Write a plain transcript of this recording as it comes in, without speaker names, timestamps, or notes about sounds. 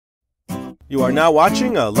You are now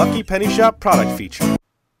watching a Lucky Penny Shop product feature.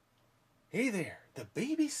 Hey there, the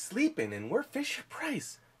baby's sleeping and we're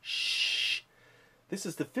Fisher-Price. Shh. This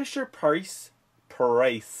is the Fisher-Price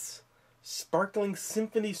Sparkling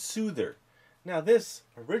Symphony Soother. Now this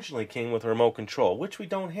originally came with a remote control, which we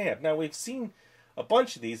don't have. Now we've seen a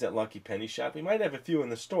bunch of these at Lucky Penny Shop. We might have a few in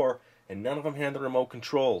the store, and none of them have the remote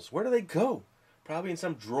controls. Where do they go? Probably in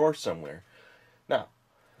some drawer somewhere. Now,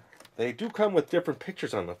 they do come with different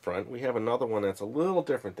pictures on the front. We have another one that's a little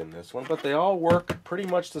different than this one, but they all work pretty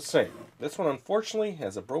much the same. This one, unfortunately,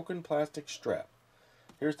 has a broken plastic strap.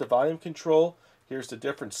 Here's the volume control. Here's the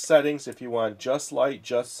different settings if you want just light,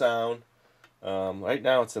 just sound. Right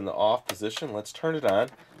now it's in the off position. Let's turn it on.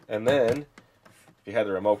 And then, if you had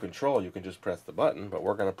the remote control, you can just press the button, but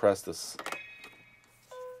we're going to press this.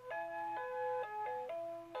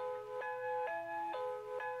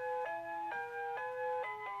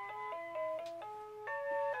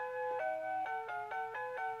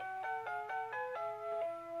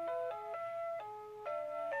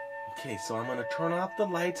 Okay, so I'm going to turn off the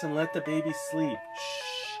lights and let the baby sleep. Shh.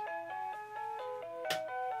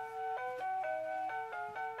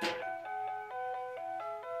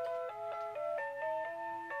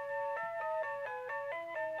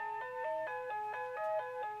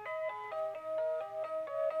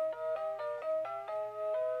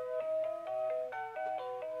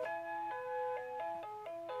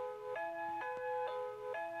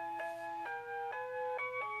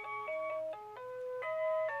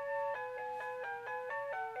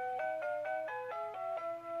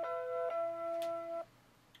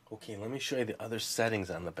 Okay, let me show you the other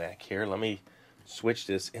settings on the back here. Let me switch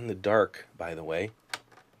this in the dark, by the way.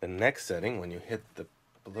 The next setting, when you hit the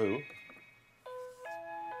blue,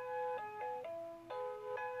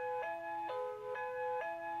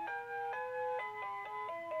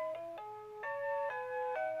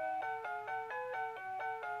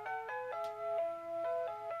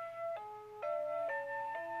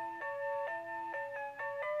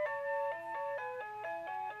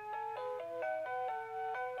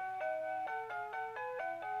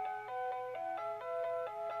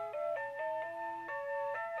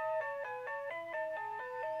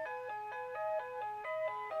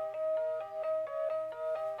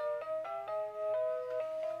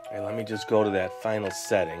 and let me just go to that final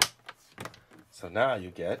setting. So now you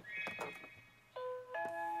get,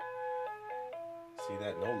 see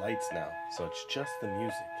that? No lights now. So it's just the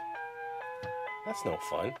music. That's no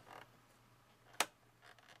fun.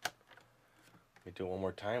 Let me do it one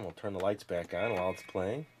more time. We'll turn the lights back on while it's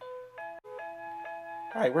playing.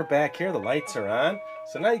 Alright, we're back here. The lights are on.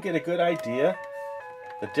 So now you get a good idea.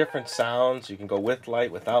 The different sounds. You can go with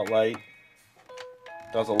light, without light.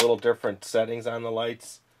 Does a little different settings on the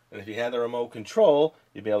lights. And if you had the remote control,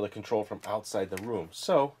 you'd be able to control from outside the room.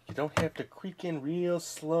 So you don't have to creak in real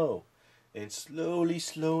slow. And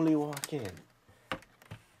slowly walk in.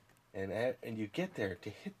 And you get there to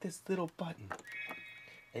hit this little button.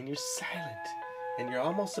 And you're silent. And you're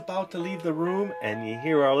almost about to leave the room. And you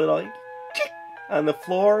hear a little tick on the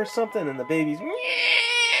floor or something. And the baby's...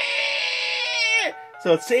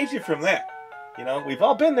 So it saves you from that. You know, we've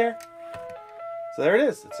all been there. So there it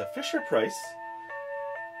is. It's a Fisher-Price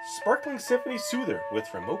Sparkling Symphony Soother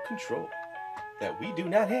with remote control that we do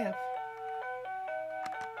not have.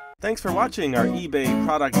 Thanks for watching our eBay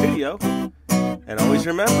product video. And always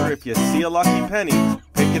remember, if you see a lucky penny,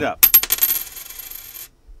 pick it up.